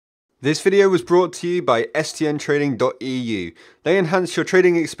This video was brought to you by stntrading.eu. They enhance your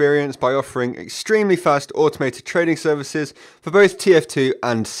trading experience by offering extremely fast automated trading services for both TF2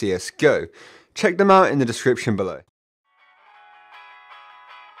 and CSGO. Check them out in the description below.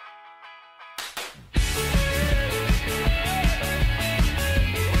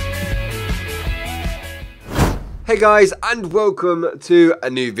 Hey guys, and welcome to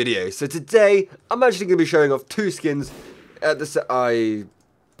a new video. So today, I'm actually going to be showing off two skins at the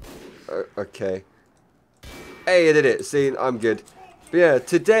okay. Hey, I did it. See, I'm good. But yeah,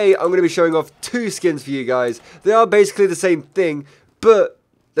 today I'm going to be showing off two skins for you guys. They are basically the same thing, but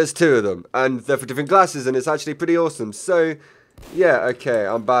there's two of them. And they're for different classes, and it's actually pretty awesome. So, yeah, okay,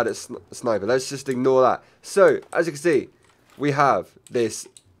 I'm bad at sniper. Let's just ignore that. So, as you can see, we have this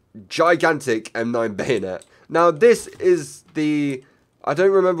gigantic M9 Bayonet. Now, this is the... I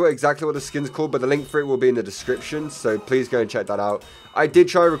don't remember exactly what the skin's called, but the link for it will be in the description, so please go and check that out. I did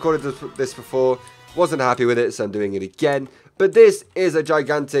try recording this before, wasn't happy with it, so I'm doing it again. But this is a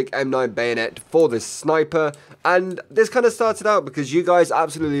gigantic M9 Bayonet for this sniper, and this kind of started out because you guys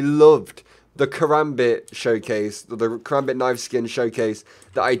absolutely loved the karambit showcase, the karambit knife skin showcase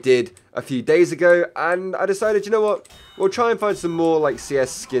that I did a few days ago, and I decided, you know what, we'll try and find some more like CS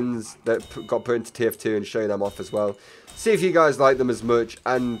skins that got put into TF2 and show them off as well. See if you guys like them as much,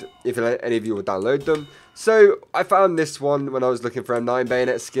 and if any of you will download them. So I found this one when I was looking for M9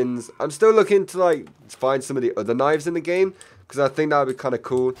 Bayonet skins. I'm still looking to like find some of the other knives in the game, because I think that would be kind of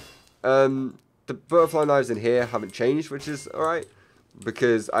cool. The butterfly knives in here haven't changed, which is alright,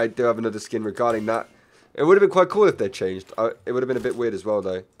 because I do have another skin regarding that. It would have been quite cool if they changed. It would have been a bit weird as well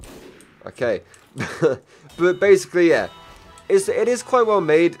though. Okay. But basically, yeah. It is quite well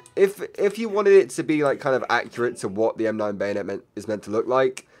made. If you wanted it to be like kind of accurate to what the M9 Bayonet is meant to look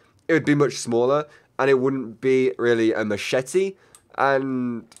like, it would be much smaller, and it wouldn't be really a machete.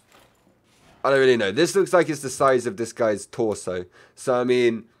 And I don't really know. This looks like it's the size of this guy's torso. So I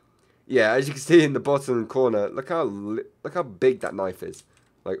mean, yeah, as you can see in the bottom corner, look how big that knife is.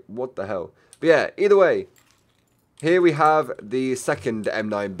 Like, what the hell? But yeah, either way. Here we have the second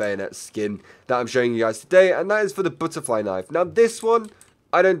M9 Bayonet skin that I'm showing you guys today, and that is for the butterfly knife. Now this one,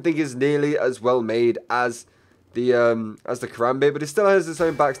 I don't think is nearly as well made as the karambit, but it still has its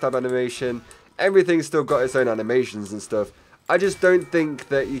own backstab animation. Everything's still got its own animations and stuff. I just don't think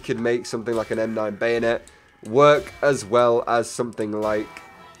that you could make something like an M9 Bayonet work as well as something like,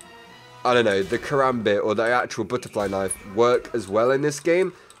 I don't know, the karambit or the actual butterfly knife work as well in this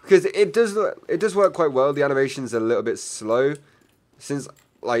game. Because it does work quite well. The animation's a little bit slow, since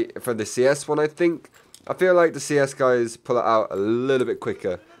like for the CS one, I feel like the CS guys pull it out a little bit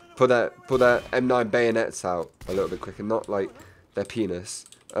quicker. Pull that M9 bayonets out a little bit quicker, not like their penis.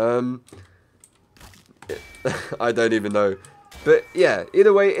 I don't even know, but yeah.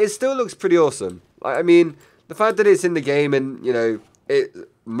 Either way, it still looks pretty awesome. Like, I mean, the fact that it's in the game and you know it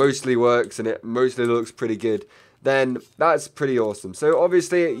mostly works and it mostly looks pretty good, then that's pretty awesome. So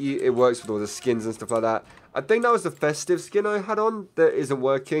obviously it works with all the skins and stuff like that. I think that was the festive skin I had on that isn't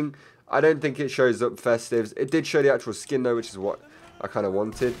working. I don't think it shows up festives. It did show the actual skin though, which is what I kind of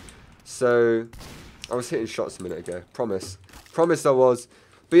wanted. So I was hitting shots a minute ago. Promise I was.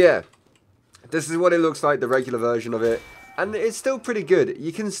 But yeah, this is what it looks like, the regular version of it. And it's still pretty good.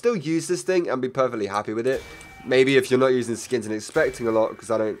 You can still use this thing and be perfectly happy with it. Maybe if you're not using skins and expecting a lot,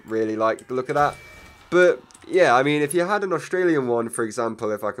 because I don't really like the look of that. But yeah, I mean, if you had an Australian one, for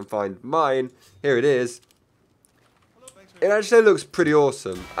example, if I can find mine, here it is. It actually looks pretty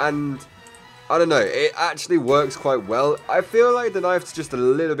awesome, and I don't know, it actually works quite well. I feel like the knife's just a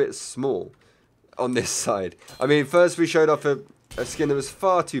little bit small on this side. I mean, first we showed off a skin that was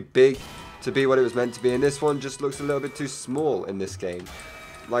far too big to be what it was meant to be, and this one just looks a little bit too small in this game.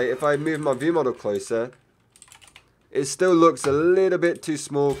 Like, if I move my view model closer, it still looks a little bit too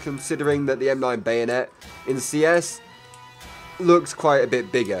small, considering that the M9 Bayonet in CS looks quite a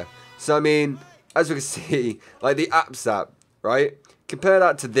bit bigger. So I mean, as we can see, like the AppSap, right? Compare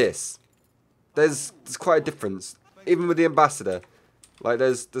that to this. There's quite a difference. Even with the Ambassador, like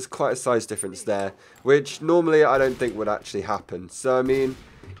there's quite a size difference there, which normally I don't think would actually happen. So I mean,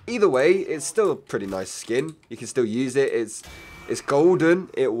 either way, it's still a pretty nice skin. You can still use it. It's golden.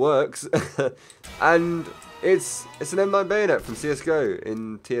 It works, and it's an M9 Bayonet from CSGO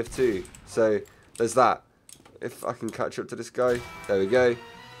in TF2. So there's that. If I can catch up to this guy. There we go.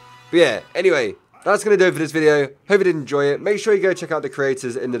 But yeah, anyway, that's going to do it for this video. Hope you did enjoy it. Make sure you go check out the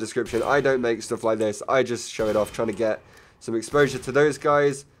creators in the description. I don't make stuff like this. I just show it off, trying to get some exposure to those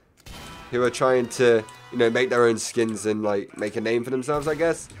guys who are trying to, you know, make their own skins and like make a name for themselves, I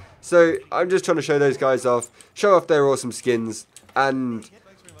guess. So I'm just trying to show those guys off, show off their awesome skins, and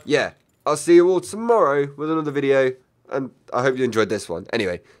yeah, I'll see you all tomorrow with another video, and I hope you enjoyed this one.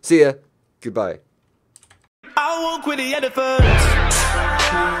 Anyway, see ya. Goodbye. I won't quit the elephant.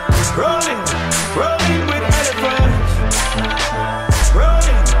 Rolling, rolling.